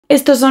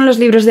Estos son los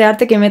libros de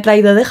arte que me he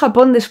traído de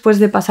Japón después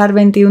de pasar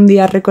 21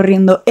 días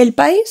recorriendo el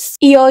país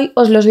y hoy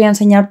os los voy a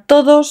enseñar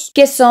todos,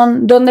 qué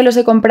son, dónde los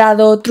he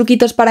comprado,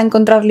 truquitos para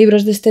encontrar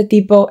libros de este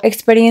tipo,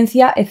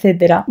 experiencia,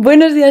 etc.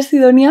 Buenos días,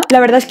 Sidonia. La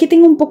verdad es que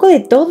tengo un poco de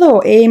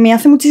todo. Me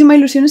hace muchísima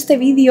ilusión este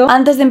vídeo.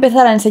 Antes de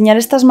empezar a enseñar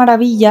estas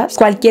maravillas,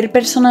 cualquier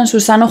persona en su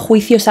sano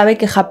juicio sabe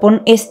que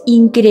Japón es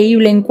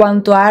increíble en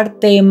cuanto a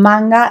arte,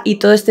 manga y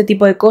todo este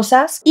tipo de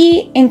cosas,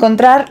 y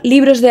encontrar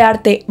libros de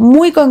arte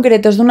muy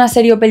concretos de una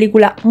serie o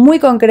película muy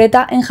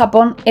concreta en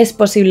Japón es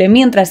posible,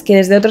 mientras que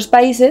desde otros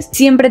países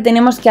siempre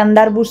tenemos que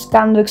andar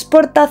buscando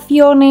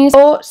exportaciones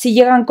o si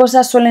llegan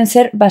cosas suelen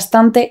ser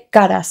bastante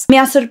caras. Me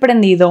ha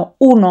sorprendido,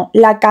 1,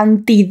 la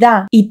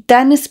cantidad y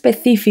tan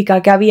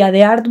específica que había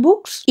de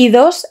artbooks y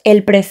 2,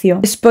 el precio.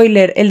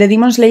 Spoiler, el de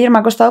Demon Slayer me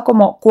ha costado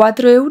como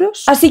 4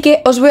 euros. Así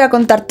que os voy a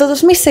contar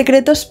todos mis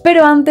secretos,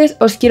 pero antes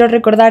os quiero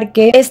recordar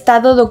que he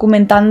estado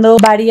documentando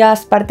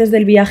varias partes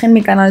del viaje en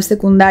mi canal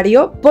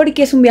secundario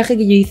porque es un viaje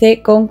que yo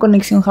hice con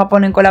Conexión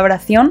Japón en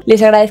colaboración.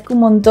 Les agradezco un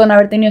montón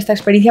haber tenido esta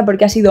experiencia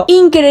porque ha sido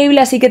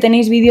increíble, así que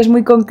tenéis vídeos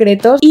muy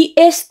concretos y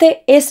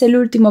este es el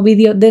último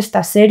vídeo de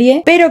esta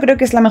serie, pero creo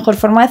que es la mejor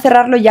forma de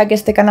cerrarlo ya que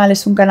este canal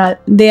es un canal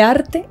de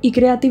arte y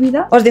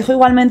creatividad. Os dejo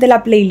igualmente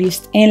la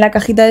playlist en la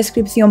cajita de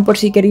descripción por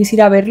si queréis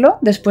ir a verlo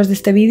después de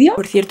este vídeo.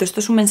 Por cierto,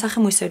 esto es un mensaje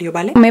muy serio,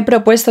 ¿vale? Me he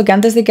propuesto que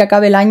antes de que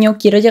acabe el año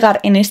quiero llegar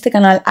en este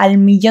canal al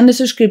 1.000.000 de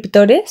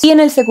suscriptores y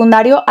en el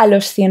secundario a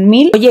los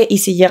 100.000. Oye, y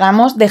si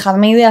llegamos,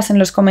 dejadme ideas en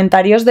los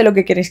comentarios de lo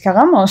que queréis que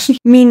hagamos.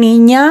 Mi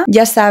niña,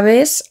 ya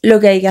sabes lo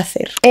que hay que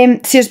hacer.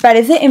 Si os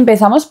parece,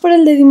 empezamos por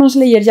el de Demon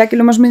Slayer, ya que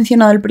lo hemos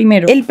mencionado el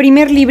primero. El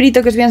primer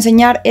librito que os voy a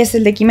enseñar es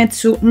el de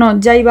Kimetsu no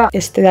Yaiba,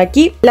 este de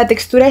aquí. La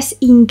textura es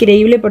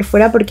increíble por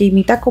fuera porque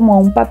imita como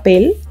un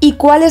papel. ¿Y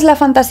cuál es la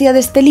fantasía de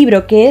este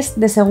libro? Que es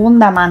de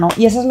segunda mano.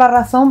 Y esa es la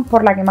razón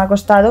por la que me ha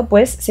costado,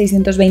 pues,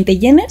 620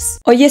 yenes.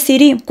 Oye,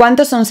 Siri,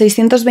 ¿cuántos son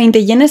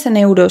 620 yenes en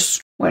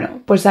euros? Bueno,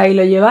 pues ahí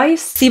lo lleváis.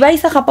 Si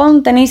vais a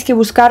Japón tenéis que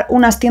buscar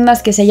unas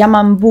tiendas que se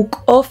llaman Book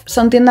Off,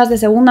 son tiendas de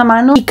segunda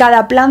mano y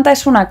cada planta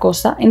es una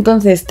cosa.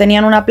 Entonces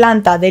tenían una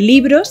planta de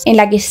libros en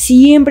la que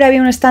siempre había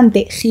un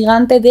estante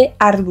gigante de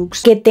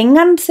artbooks. Que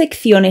tengan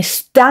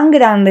secciones tan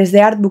grandes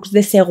de artbooks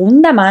de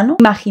segunda mano,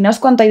 imaginaos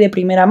cuánto hay de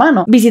primera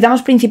mano.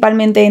 Visitamos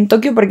principalmente en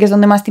Tokio porque es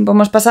donde más tiempo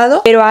hemos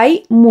pasado, pero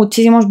hay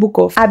muchísimos Book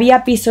Off.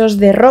 Había pisos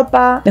de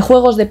ropa, de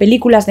juegos, de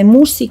películas, de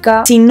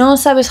música. Si no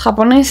sabes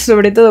japonés,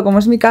 sobre todo como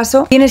es mi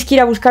caso, tienes que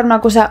ir a buscar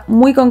una cosa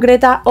muy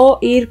concreta o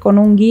ir con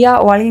un guía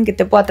o alguien que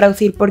te pueda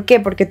traducir. ¿Por qué?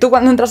 Porque tú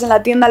cuando entras en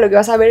la tienda lo que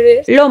vas a ver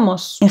es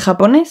lomos en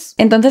japonés.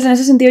 Entonces en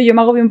ese sentido yo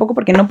me agobié un poco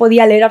porque no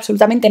podía leer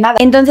absolutamente nada.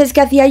 Entonces,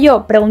 ¿qué hacía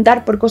yo?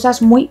 Preguntar por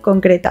cosas muy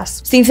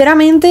concretas.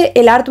 Sinceramente,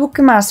 el artbook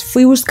que más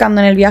fui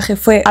buscando en el viaje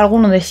fue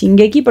alguno de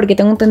Shingeki porque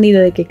tengo entendido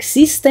de que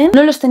existen.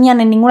 No los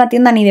tenían en ninguna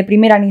tienda ni de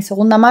primera ni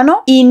segunda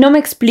mano y no me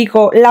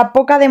explico la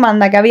poca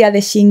demanda que había de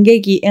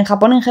Shingeki en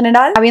Japón en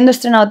general, habiendo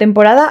estrenado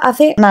temporada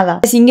hace nada.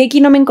 De Shingeki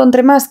no me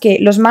encontré más que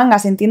los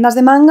mangas en tiendas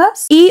de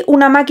mangas y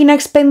una máquina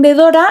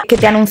expendedora que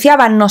te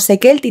anunciaba no sé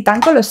qué, el titán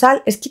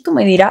colosal. Es que tú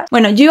me dirás.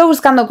 Bueno, yo iba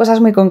buscando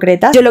cosas muy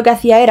concretas. Yo lo que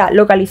hacía era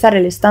localizar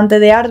el estante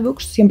de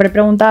artbooks, siempre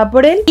preguntaba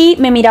por él y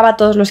me miraba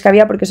todos los que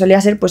había porque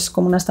solía ser pues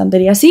como una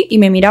estantería así y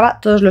me miraba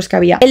todos los que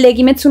había. El de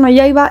Kimetsu no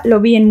Yaiba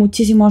lo vi en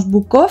muchísimos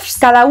book offs.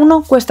 Cada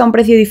uno cuesta un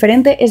precio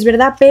diferente, es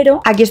verdad,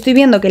 pero aquí estoy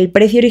viendo que el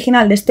precio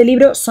original de este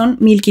libro son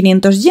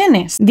 1.500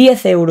 yenes,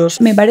 10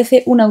 euros. Me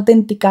parece una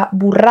auténtica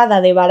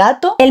burrada de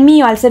barato. El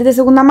mío, al ser de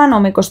segunda mano,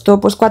 me costó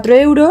pues 4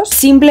 euros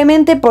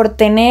simplemente por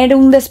tener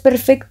un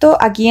desperfecto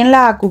aquí en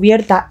la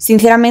cubierta.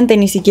 Sinceramente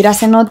ni siquiera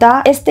se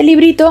nota. Este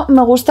librito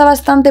me gusta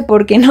bastante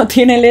porque no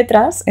tiene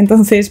letras,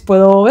 entonces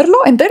puedo verlo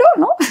entero,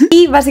 ¿no?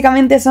 Y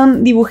básicamente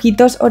son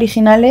dibujitos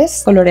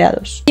originales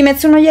coloreados.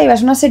 Kimetsu no Yaiba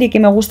es una serie que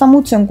me gusta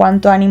mucho en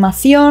cuanto a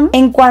animación.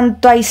 En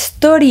cuanto a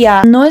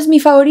historia, no es mi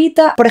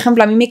favorita. Por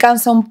ejemplo, a mí me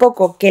cansa un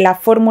poco que la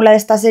fórmula de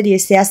esta serie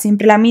sea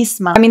siempre la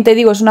misma. También te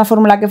digo, es una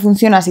fórmula que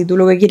funciona si tú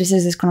lo que quieres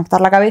es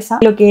desconectar la cabeza.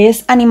 Lo que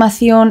es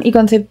animación y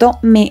concepto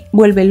me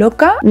vuelve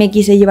loca. Me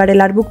quise llevar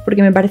el artbook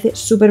porque me parece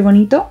súper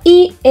bonito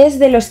y es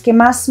de los que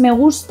más me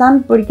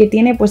gustan porque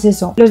tiene pues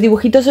eso, los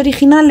dibujitos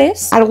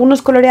originales,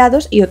 algunos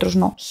coloreados y otros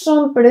no.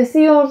 Son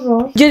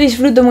preciosos. Yo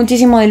disfruto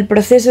muchísimo del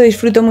proceso,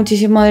 disfruto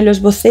muchísimo de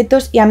los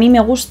bocetos y a mí me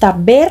gusta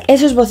ver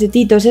esos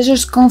bocetitos,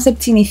 esos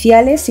concepts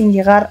iniciales sin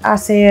llegar a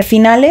ser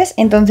finales.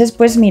 Entonces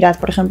pues mirad,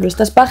 por ejemplo,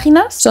 estas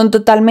páginas son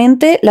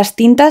totalmente las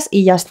tintas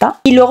y ya está.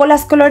 Y luego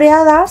las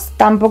coloreadas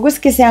tampoco es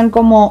que sean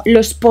como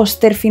los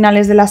póster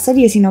finales de la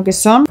serie, sino que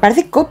son,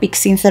 parece Copics,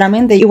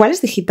 sinceramente. Igual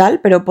es digital,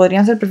 pero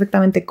podrían ser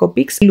perfectamente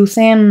Copics.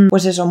 Lucen,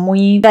 pues eso,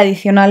 muy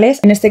tradicionales.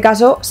 En este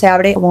caso se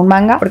abre como un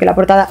manga, porque la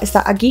portada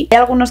está aquí. Hay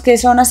algunos que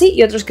son así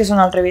y otros que son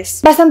al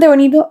revés. Bastante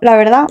bonito, la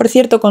verdad. Por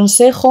cierto,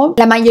 consejo,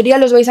 la mayoría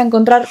los vais a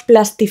encontrar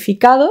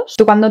plastificados.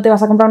 Tú cuando te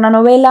vas a comprar una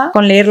novela,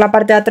 con leer la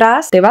parte de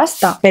atrás te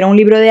basta. Pero un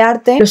libro de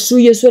arte, lo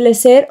suyo suele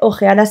ser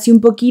ojear así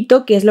un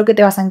poquito qué es lo que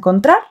te vas a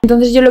encontrar.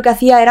 Entonces yo lo que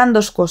hacía eran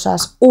dos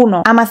cosas.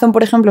 Uno, Amazon,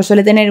 por ejemplo,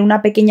 suele tener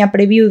una pequeña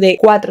review de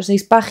 4 o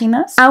 6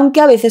 páginas,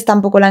 aunque a veces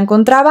tampoco la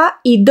encontraba.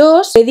 Y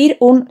 2, pedir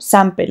un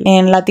sample.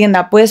 En la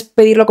tienda puedes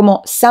pedirlo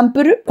como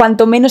sample,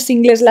 cuanto menos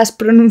inglés las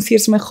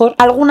pronuncies mejor.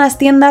 Algunas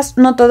tiendas,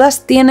 no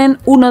todas, tienen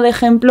uno de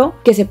ejemplo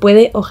que se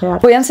puede ojear.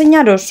 Voy a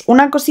enseñaros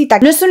una cosita.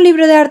 No es un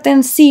libro de arte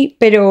en sí,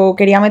 pero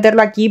quería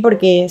meterlo aquí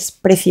porque es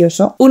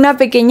precioso. Una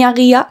pequeña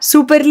guía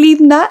súper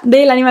linda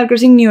del Animal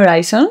Crossing New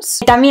Horizons.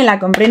 También la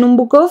compré en un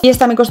book off y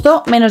esta me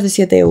costó menos de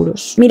 7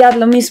 euros. Mirad,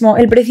 lo mismo,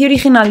 el precio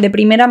original de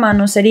primera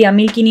mano sería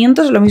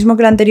 1500, lo mismo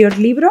que el anterior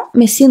libro.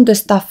 Me siento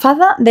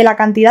estafada de la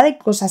cantidad de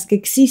cosas que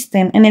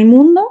existen en el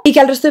mundo y que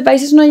al resto de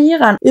países no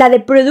llegan. La de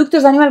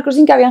productos de Animal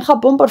Crossing que había en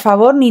Japón, por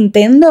favor,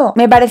 Nintendo.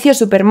 Me pareció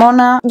súper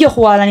mona. Yo he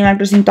jugado al Animal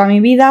Crossing toda mi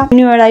vida.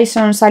 New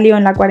Horizons salió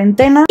en la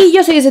cuarentena y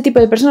yo soy ese tipo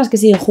de personas que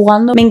sigue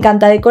jugando. Me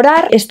encanta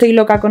decorar, estoy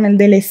loca con el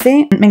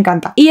DLC, me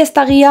encanta. Y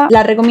esta guía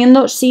la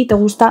recomiendo si te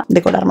gusta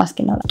decorar más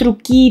que nada.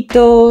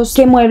 Truquitos,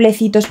 qué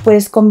mueblecitos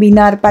puedes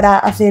combinar para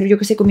hacer, yo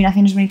que sé,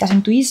 combinaciones bonitas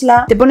en tu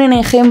isla. Te ponen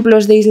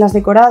ejemplos de islas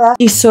decoradas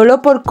y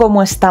solo por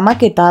cómo está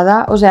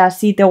maquetada, o sea,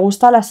 si te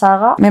gusta la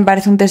saga, me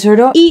parece un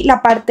tesoro. Y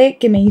la parte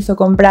que me hizo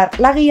comprar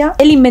la guía,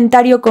 el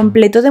inventario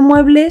completo de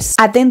muebles,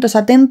 atentos,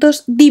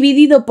 atentos,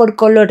 dividido por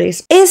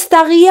colores.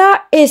 Esta guía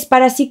es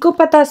para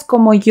psicópatas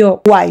como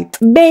yo. White,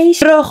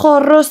 beige, rojo,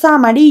 rosa,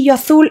 amarillo,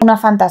 azul, una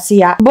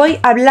fantasía. Voy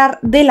a hablar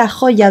de la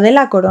joya de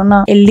la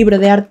corona, el libro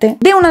de arte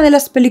de una de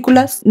las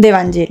películas de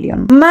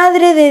Evangelion.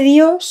 Madre de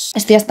Dios,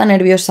 estoy hasta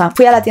nerviosa.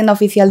 Fui a la tienda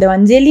oficial de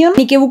Evangelion.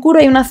 En Ikebukuro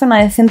hay una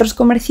zona de centros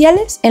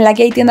comerciales en la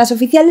que hay tiendas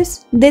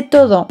oficiales de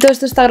todo. Todo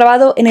esto está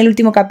grabado en el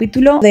último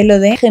capítulo de lo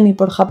de Gemi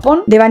por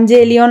Japón, de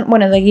Evangelion,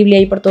 bueno, de Ghibli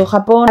ahí por todo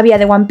Japón. Había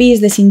de One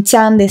Piece, de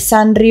Shin-chan, de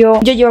Sanrio.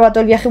 Yo llevaba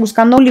todo el viaje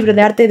buscando un libro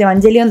de arte de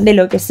Evangelion, de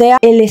lo que sea.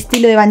 El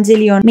estilo de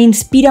Evangelion me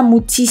inspira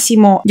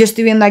muchísimo. Yo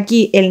estoy viendo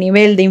aquí el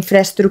nivel de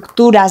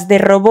infraestructuras, de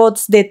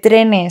robots, de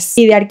trenes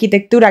y de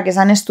arquitectura que se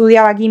han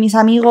estudiado aquí mis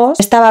amigos.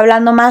 Estaba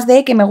hablando más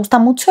de que me gusta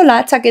mucho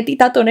la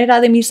chaquetita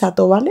tonera de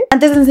Misato, ¿vale?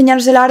 Antes de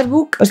enseñaros el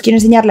artbook, os quiero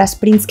enseñar las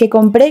prints que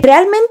compré.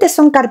 Realmente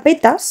son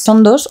carpetas,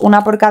 son 2,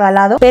 una por cada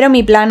lado, pero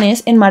mi plan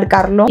es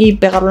enmarcarlo y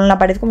pegarlo en la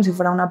pared como si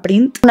fuera una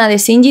print. Una de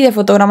Shinji, de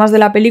fotogramas de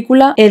la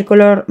película, el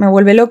color me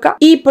vuelve loca.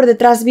 Y por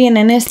detrás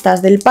vienen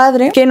estas del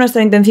padre, que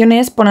nuestra intención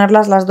es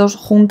ponerlas las 2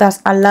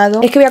 juntas al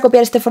lado. Es que voy a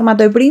copiar este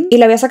formato de print y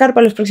la voy a sacar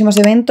para los próximos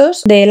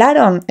eventos del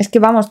Aaron. Es que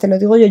vamos, te lo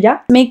digo yo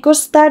ya. Me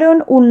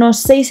costaron unos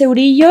 6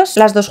 eurillos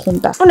las 2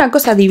 juntas. Una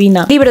cosa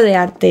divina. Libro de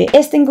arte.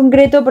 Este en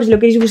concreto, por si lo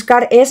queréis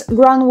buscar, es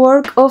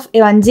Groundwork of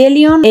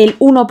Evangelion, el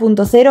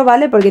 1.0,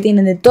 ¿vale? Porque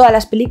tienen de todas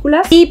las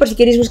películas. Y por si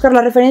queréis buscar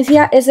la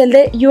referencia, es el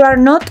de You Are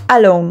Not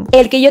Alone.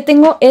 El que yo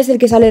tengo es el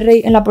que sale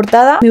Rey en la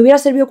portada. ¿Me hubiera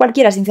servido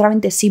cualquiera?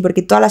 Sinceramente sí,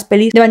 porque todas las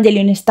pelis de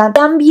Evangelion están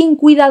tan bien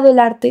cuidado el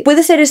arte.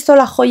 ¿Puede ser esto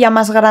la joya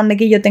más grande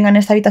que yo tenga en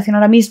esta habitación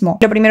ahora mismo?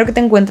 Lo primero que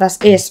te encuentras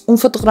es un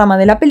fotograma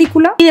de la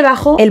película y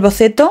debajo el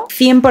boceto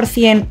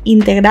 100%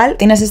 integral.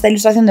 Tienes esta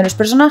ilustración de los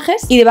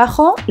personajes y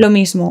debajo lo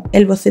mismo,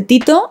 el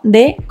bocetito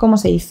de cómo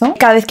se hizo.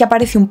 Cada vez que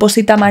aparece un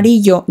post-it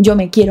amarillo, yo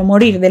me quiero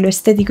morir de lo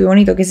estético y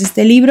bonito que es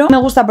este libro. Me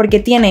gusta porque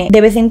tiene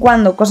de vez en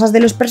cuando cosas de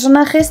los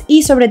personajes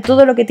y sobre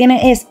todo lo que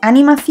tiene es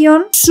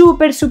animación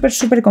súper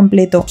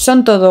completo.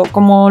 Son todo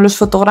como los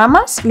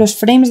fotogramas, los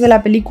frames de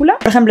la película,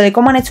 por ejemplo, de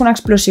cómo han hecho una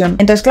explosión.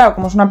 Entonces, claro,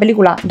 como es una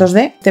película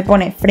 2D, te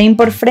pone frame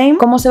por frame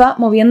cómo se va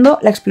moviendo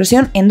la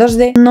explosión en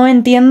 2D. No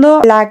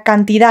entiendo la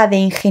cantidad de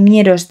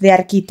ingenieros, de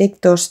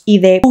arquitectos y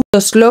de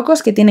putos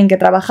locos que tienen que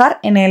trabajar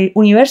en el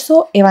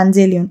universo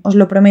Evangelion, os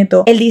lo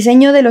prometo. El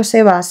diseño de los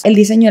Evas, el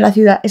diseño de la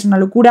ciudad es una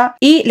locura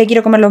y le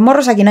quiero comer los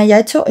morros a quien haya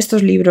hecho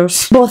estos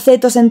libros.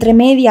 Bocetos entre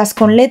medias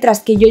con letras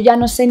que yo ya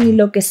no sé ni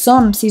lo que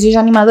son. Si sois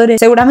animadores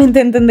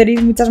seguramente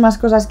entenderéis muchas más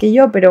cosas que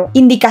yo, pero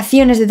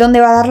indicaciones de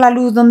dónde va a dar la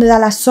luz, dónde da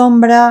la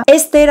sombra.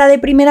 Este era de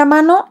primera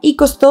mano y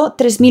costó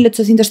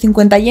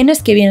 3.850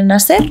 yenes, que vienen a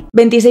ser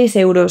 26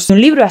 euros.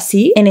 Un libro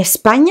así, en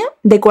España,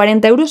 de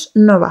 40 euros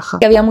no baja.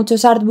 Que había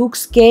muchos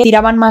artbooks que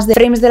tiraban más de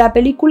frames de la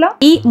película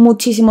y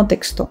muchísimo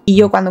texto. Y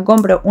yo cuando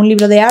compro un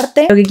libro de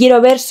arte, lo que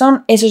quiero ver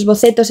son esos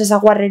bocetos,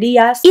 esas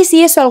guarrerías y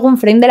si eso algún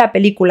frame de la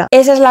película.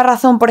 Esa es la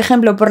razón, por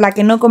ejemplo, por la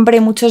que no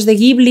compré muchos de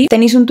Ghibli.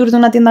 Tenéis un tour de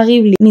una tienda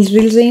Ghibli, mis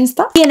reels de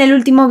Insta. Y en el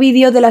último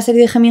vídeo de la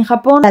serie de Gema en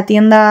Japón, la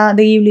tienda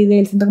de Ghibli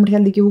del centro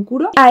comercial de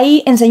Ikebukuro,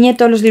 ahí enseñé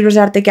todos los libros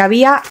de arte que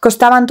había.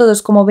 Costaban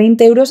todos como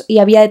 20 euros y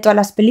había de todas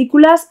las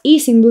películas y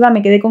sin duda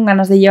me quedé con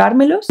ganas de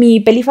llevármelos. Mi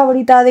peli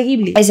favorita de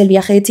Ghibli es El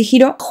viaje de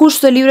Chihiro.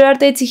 Justo el libro de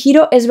arte de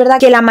Chihiro, es verdad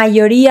que la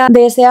mayoría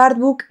de ese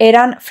artbook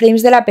eran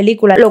frames de la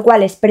película, lo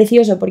cual es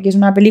precioso porque es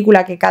una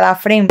película que cada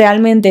frame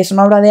realmente es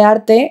una obra de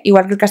arte,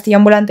 igual que El castillo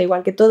ambulante,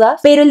 igual que todas,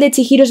 pero el de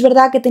Chihiro es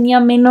verdad que tenía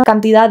menos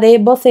cantidad de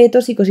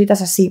bocetos y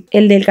cositas así.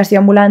 El del castillo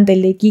ambulante,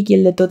 el de Kiki,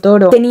 el de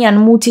Totoro, tenían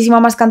muchísima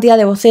más cantidad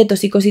de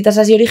bocetos y cositas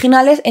así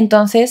originales,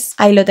 entonces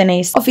ahí lo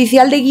tenéis.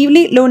 Oficial de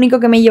Ghibli, lo único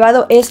que me he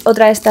llevado es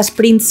otra de estas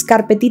prints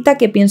carpetita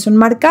que pienso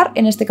enmarcar,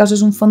 en este caso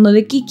es un fondo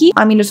de Kiki.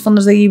 A mí los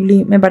fondos de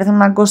Ghibli me parecen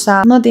una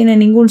cosa, no tiene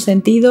ningún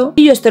sentido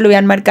y yo esto lo voy a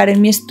enmarcar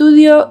en mi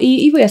estudio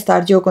y voy a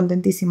estar yo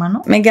contentísima,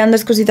 ¿no? Me quedan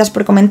 2 cositas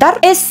por comentar.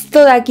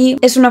 Esto de aquí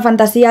es una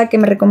fantasía que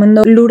me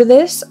recomendó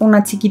Lourdes,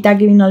 una chiquita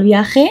que vino al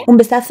viaje. Un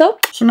besazo.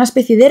 esto son una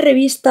especie de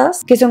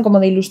revistas que son como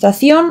de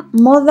ilustración,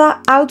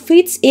 moda,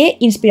 outfits e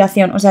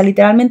inspiración. O sea,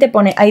 literalmente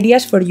pone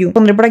Ideas for You.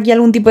 Pondré por aquí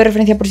algún tipo de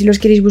referencia por si los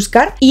queréis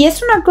buscar. Y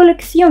es una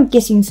colección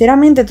que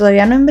sinceramente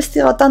todavía no he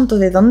investigado tanto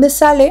de dónde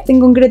sale. En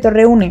concreto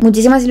reúne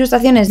muchísimas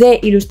ilustraciones de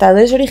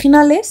ilustradores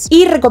originales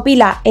y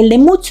recopila el de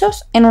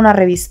muchos en una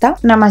revista.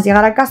 Nada más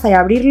llegar a casa y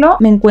abrirlo,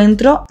 me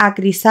encuentro a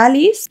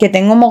Chrysalis, que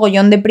tengo un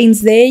mogollón de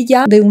prints de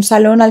ella, de un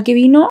salón al que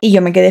vino, y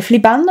yo me quedé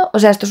flipando. O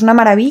sea, esto es una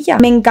maravilla.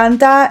 Me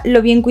encanta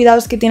lo bien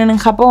cuidados que tienen en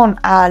Japón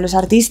a los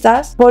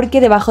artistas,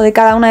 porque debajo de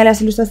cada una de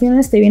las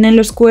ilustraciones te vienen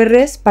los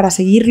QRs para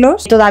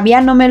seguirlos.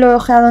 Todavía no me lo he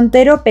ojeado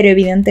entero, pero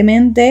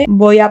evidentemente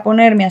voy a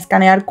ponerme a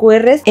escanear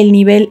QRs. El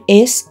nivel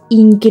es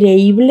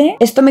increíble.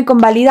 Esto me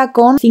convalida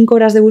con 5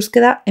 horas de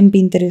búsqueda en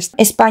Pinterest.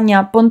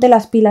 España, ponte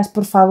las pilas,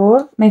 por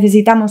favor.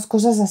 Necesitamos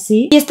cosas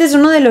así. Y este es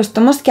uno de los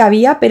tomos que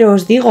había, pero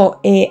os digo,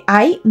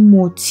 hay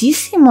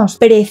muchísimos,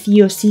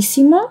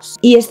 preciosísimos.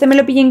 Y este me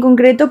lo pillé en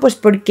concreto pues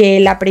porque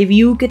la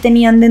preview que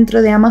tenían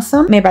dentro de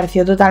Amazon me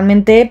pareció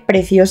totalmente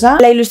preciosa.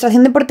 La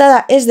ilustración de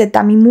portada es de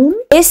Tammy Moon.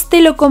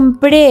 Este lo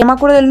compré, no me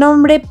acuerdo el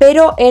nombre,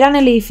 pero era en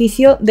el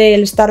edificio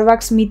del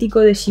Starbucks mítico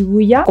de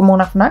Shibuya, como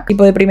una FNAC,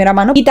 tipo de primera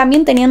mano. Y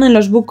también tenían en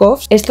los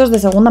book-offs estos de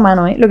segunda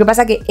mano, Lo que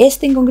pasa que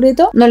este en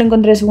concreto no lo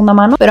encontré de segunda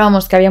mano, pero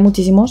vamos, que había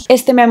muchísimos.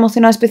 Este me ha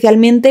emocionado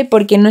especialmente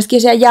porque no es que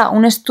sea ya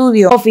un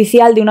estudio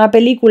oficial de una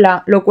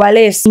película, lo cual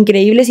es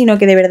increíble, sino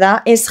que de verdad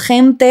es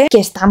gente que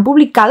están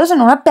publicados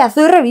en una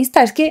pedazo de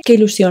revista. Es que, qué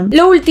ilusión.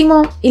 Lo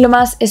último y lo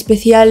más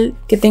especial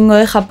que tengo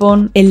de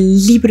Japón,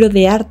 el libro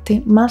de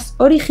arte más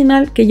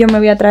original que yo me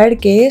voy a traer,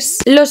 que es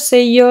los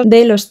sellos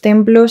de los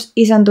templos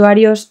y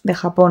santuarios de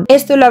Japón.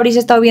 Esto lo habréis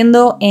estado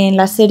viendo en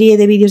la serie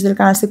de vídeos del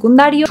canal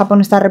secundario.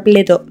 Japón está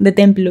repleto de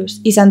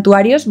templos y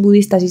santuarios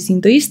budistas y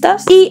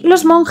sintoístas, y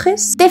los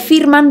monjes te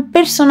firman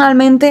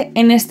personalmente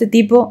en este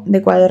tipo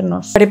de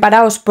cuadernos.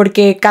 Preparaos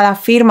porque cada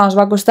firma os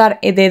va a costar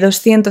de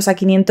 200 a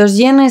 500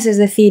 yenes, es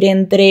decir,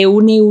 entre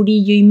 1,5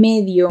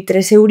 euros y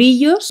 3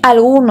 eurillos.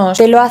 Algunos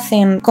te lo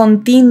hacen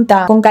con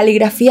tinta, con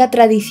caligrafía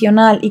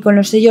tradicional y con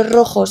los sellos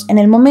rojos en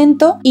el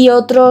momento, y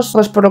otros,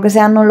 pues por lo que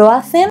sea, no lo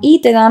hacen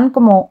y te dan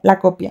como la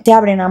copia. Se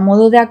abren a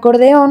modo de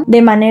acordeón,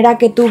 de manera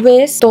que tú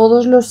ves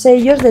todos los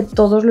sellos de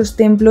todos los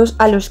templos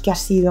a los que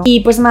has ido.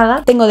 Y pues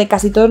nada, tengo de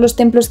casi todos los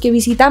templos que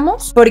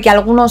visitamos, porque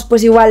algunos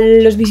pues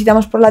igual los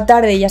visitamos por la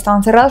tarde y ya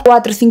estaban cerrados,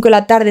 4 o 5 de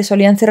la tarde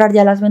solían cerrar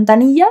ya las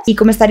ventanillas. Y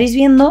como estaréis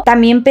viendo,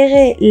 también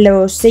pegué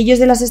los sellos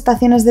de las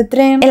estaciones de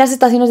tren. En las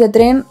estaciones de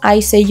tren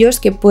hay sellos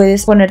que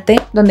puedes ponerte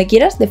donde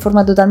quieras de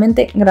forma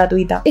totalmente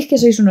gratuita. Es que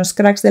sois unos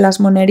cracks de las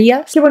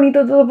monerías. Qué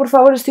bonito todo, por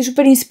favor, estoy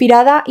súper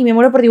inspirada y me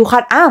muero por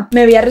dibujar. Ah,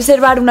 me voy a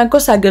reservar una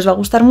cosa que os va a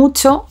gustar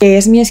mucho, que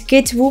es mi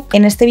sketchbook.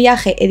 En este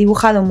viaje he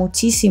dibujado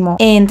muchísimo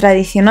en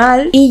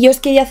tradicional y yo os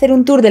quería hacer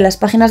un tour de las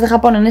páginas de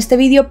Japón en este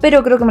vídeo,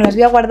 pero creo que me las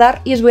voy a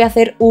guardar y os voy a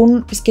hacer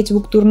un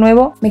sketchbook tour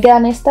nuevo. Me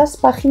quedan estas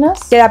páginas,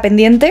 queda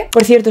pendiente.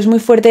 Por cierto, es muy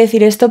fuerte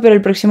decir esto, pero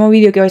el próximo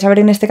vídeo que vais a ver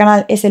en este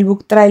canal es el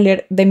book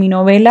trailer de mi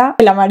novela.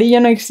 El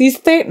amarillo no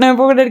existe, no me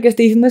puedo creer que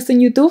esté diciendo esto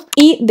en YouTube.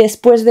 Y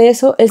después de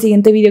eso, el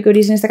siguiente vídeo que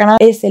veréis en este canal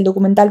es el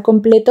documental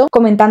completo,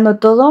 comentando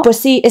todo. Pues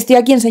sí, estoy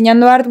aquí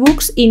enseñando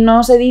artbooks y no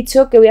os he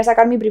dicho que voy a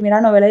sacar mi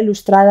primera novela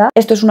ilustrada.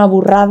 Esto es una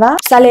burrada.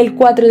 Sale el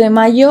 4 de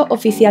mayo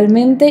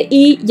oficialmente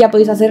y ya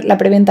podéis hacer la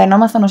preventa en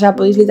Amazon, o sea,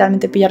 podéis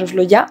literalmente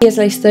pillároslo ya. Y es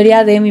la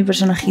historia de mi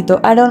personajito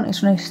Aaron.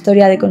 Es una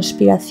historia de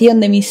conspiración,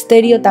 de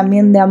misterio,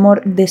 también de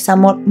amor,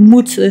 desamor,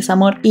 mucho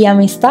desamor y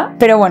amistad.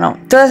 Pero bueno,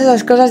 todas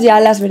esas cosas ya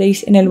las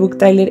veréis en el book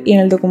trailer y en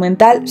el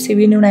documental. Se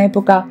viene una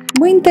época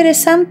muy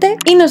interesante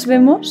y nos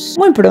vemos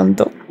muy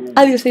pronto.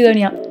 Adiós,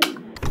 Sidonia.